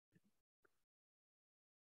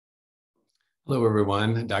Hello,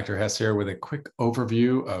 everyone. Dr. Hess here with a quick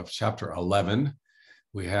overview of Chapter 11.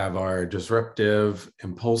 We have our disruptive,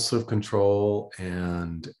 impulsive control,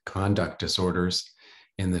 and conduct disorders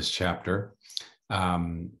in this chapter.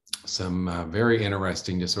 Some very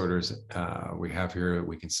interesting disorders we have here that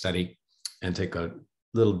we can study and take a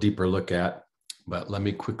little deeper look at. But let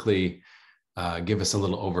me quickly give us a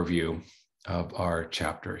little overview of our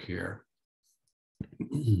chapter here.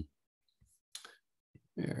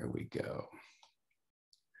 There we go.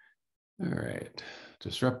 All right,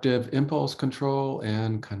 disruptive impulse control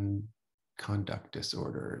and conduct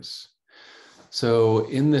disorders. So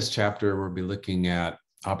in this chapter, we'll be looking at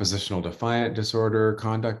oppositional defiant disorder,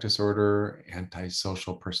 conduct disorder,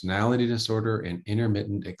 antisocial personality disorder, and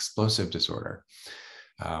intermittent explosive disorder.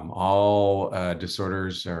 All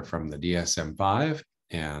disorders are from the DSM-5,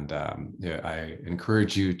 and I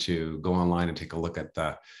encourage you to go online and take a look at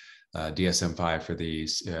the DSM-5 for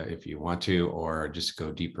these if you want to, or just go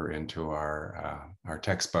deeper into our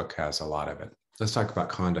textbook has a lot of it. Let's talk about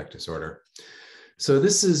conduct disorder. So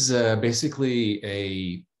this is basically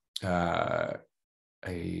a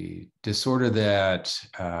disorder that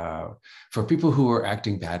for people who are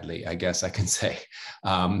acting badly, I guess I can say.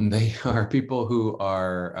 They are people who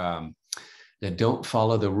are that don't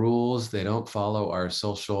follow the rules. They don't follow our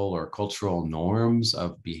social or cultural norms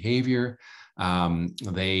of behavior.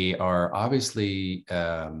 They are obviously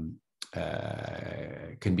can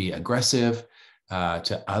be aggressive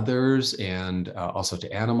to others and also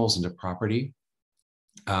to animals and to property.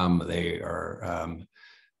 They are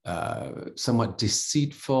somewhat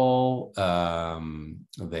deceitful.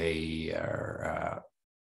 They are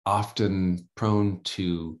often prone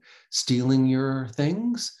to stealing your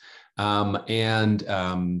things. And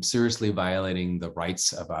seriously violating the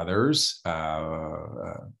rights of others,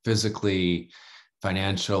 physically,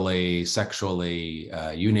 financially, sexually,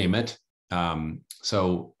 you name it.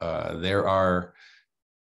 So there are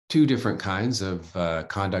two different kinds of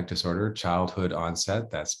conduct disorder: childhood onset,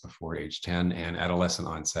 that's before age 10, and adolescent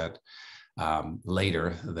onset,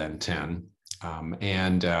 later than 10.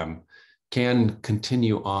 Can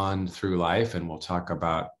continue on through life. And we'll talk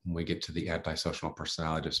about, when we get to the antisocial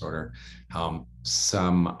personality disorder, how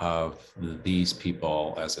some of these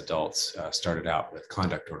people as adults started out with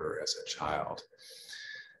conduct disorder as a child.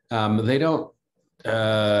 They don't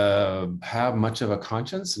have much of a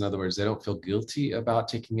conscience. In other words, they don't feel guilty about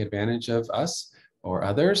taking advantage of us or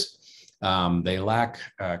others. They lack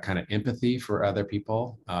kind of empathy for other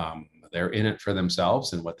people. They're in it for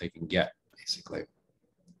themselves and what they can get, basically.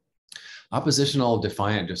 Oppositional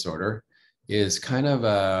defiant disorder is kind of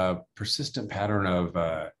a persistent pattern of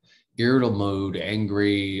irritable mood,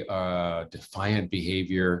 angry, defiant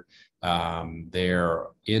behavior. They're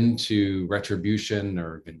into retribution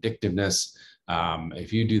or vindictiveness.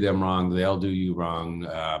 If you do them wrong, they'll do you wrong,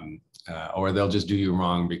 or they'll just do you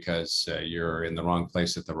wrong because you're in the wrong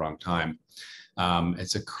place at the wrong time.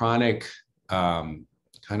 It's a chronic kind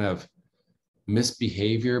of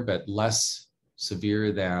misbehavior, but less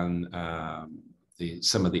severe than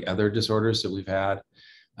some of the other disorders that we've had,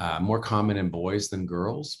 more common in boys than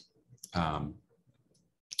girls.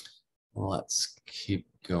 Let's keep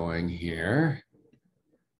going here.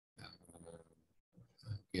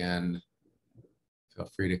 Again, feel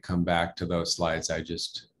free to come back to those slides I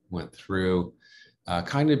just went through.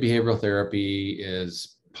 Cognitive behavioral therapy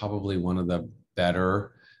is probably one of the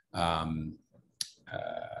better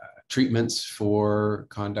treatments for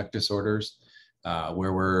conduct disorders.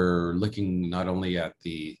 Where we're looking not only at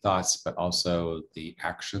the thoughts, but also the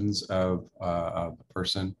actions of the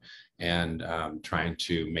person, and trying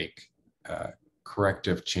to make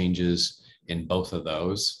corrective changes in both of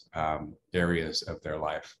those areas of their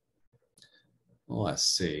life. Well, let's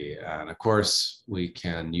see. And of course, we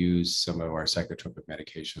can use some of our psychotropic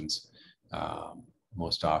medications,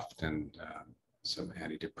 most often some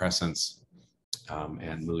antidepressants.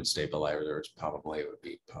 And mood stabilizers would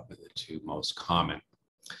be the two most common.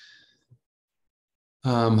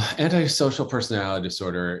 Antisocial personality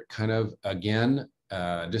disorder, kind of, again,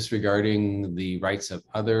 disregarding the rights of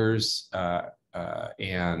others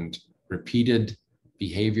and repeated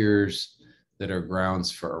behaviors that are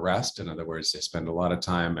grounds for arrest. In other words, they spend a lot of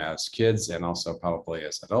time as kids and also probably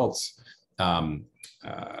as adults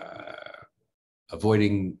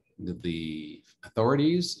avoiding the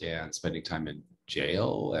authorities and spending time in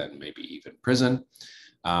jail and maybe even prison.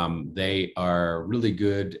 They are really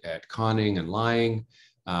good at conning and lying.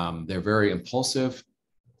 They're very impulsive.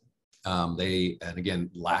 They, and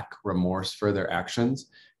again, lack remorse for their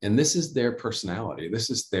actions. And this is their personality. This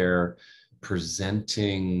is their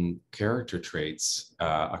presenting character traits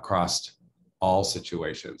across all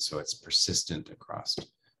situations. So it's persistent across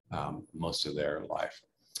most of their life.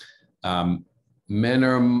 Men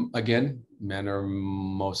are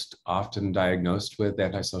most often diagnosed with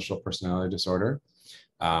antisocial personality disorder.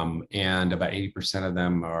 And about 80% of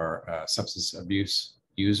them are substance abuse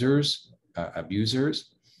abusers.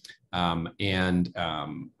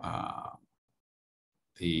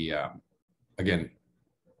 Again,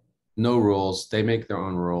 no rules. They make their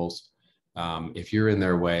own rules. If you're in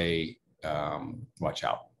their way, watch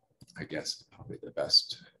out, I guess, probably the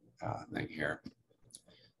best thing here.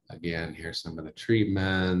 Again, here's some of the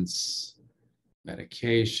treatments,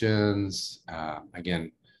 medications.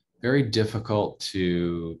 Again, very difficult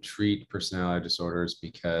to treat personality disorders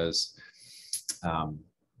because,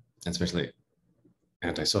 especially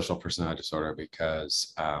antisocial personality disorder,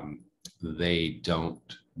 because they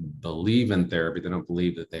don't believe in therapy. They don't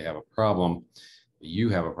believe that they have a problem. You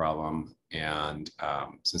have a problem. And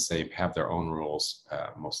since they have their own rules,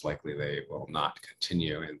 most likely they will not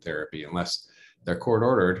continue in therapy unless they're court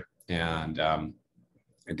ordered. And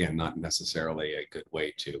again, not necessarily a good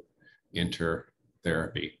way to enter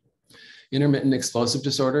therapy. Intermittent explosive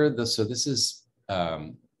disorder. So this is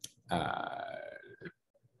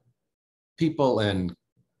people and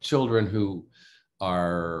children who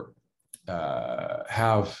are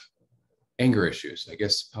have anger issues, I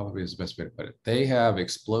guess probably is the best way to put it. They have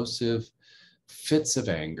explosive fits of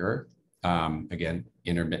anger. Again,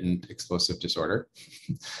 intermittent explosive disorder.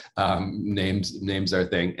 Names are a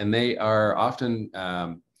thing. And they are often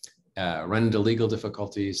run into legal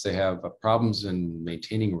difficulties. They have problems in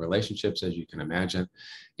maintaining relationships, as you can imagine.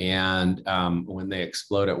 And when they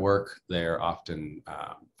explode at work, they're often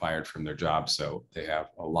fired from their job. So they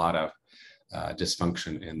have a lot of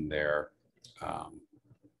dysfunction in their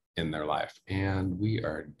life. And we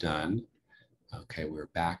are done. Okay, we're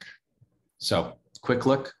back. So quick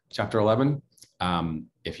look, chapter 11.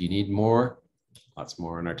 If you need more, lots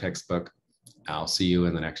more in our textbook. I'll see you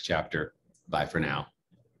in the next chapter. Bye for now.